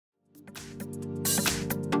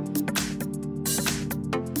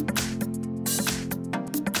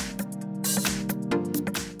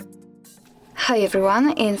Hi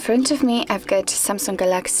everyone, in front of me I've got Samsung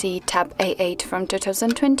Galaxy Tab A8 from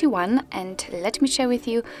 2021 and let me share with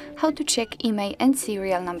you how to check Imei and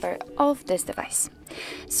serial number of this device.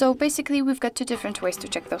 So basically we've got two different ways to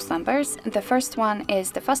check those numbers. The first one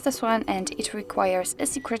is the fastest one and it requires a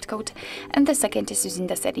secret code, and the second is using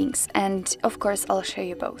the settings, and of course I'll show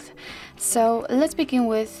you both. So let's begin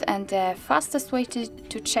with the fastest way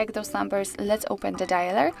to check those numbers. Let's open the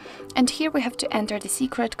dialer, and here we have to enter the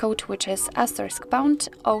secret code, which is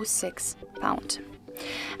 *#06#.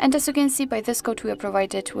 And as you can see, by this code we are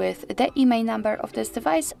provided with the Imei number of this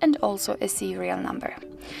device and also a serial number.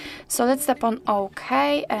 So let's tap on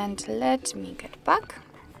OK and let me get back.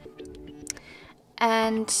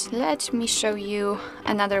 And let me show you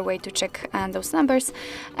another way to check those numbers,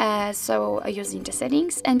 using the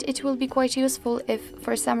settings, and it will be quite useful if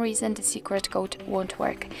for some reason the secret code won't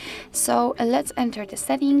work. So let's enter the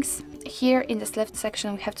settings. Here in this left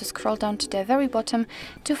section we have to scroll down to the very bottom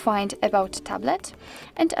to find About Tablet,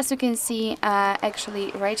 and as you can see,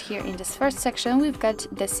 actually right here in this first section we've got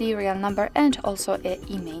the serial number and also a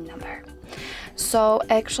Imei number. So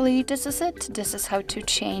actually this is it. This is how to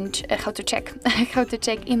check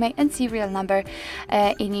Imei and serial number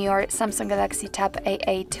in your Samsung Galaxy Tab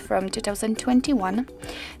A8 from 2021.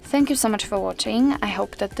 Thank you so much for watching. I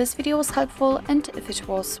hope that this video was helpful, and if it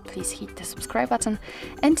was, please hit the subscribe button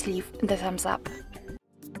and leave the thumbs up.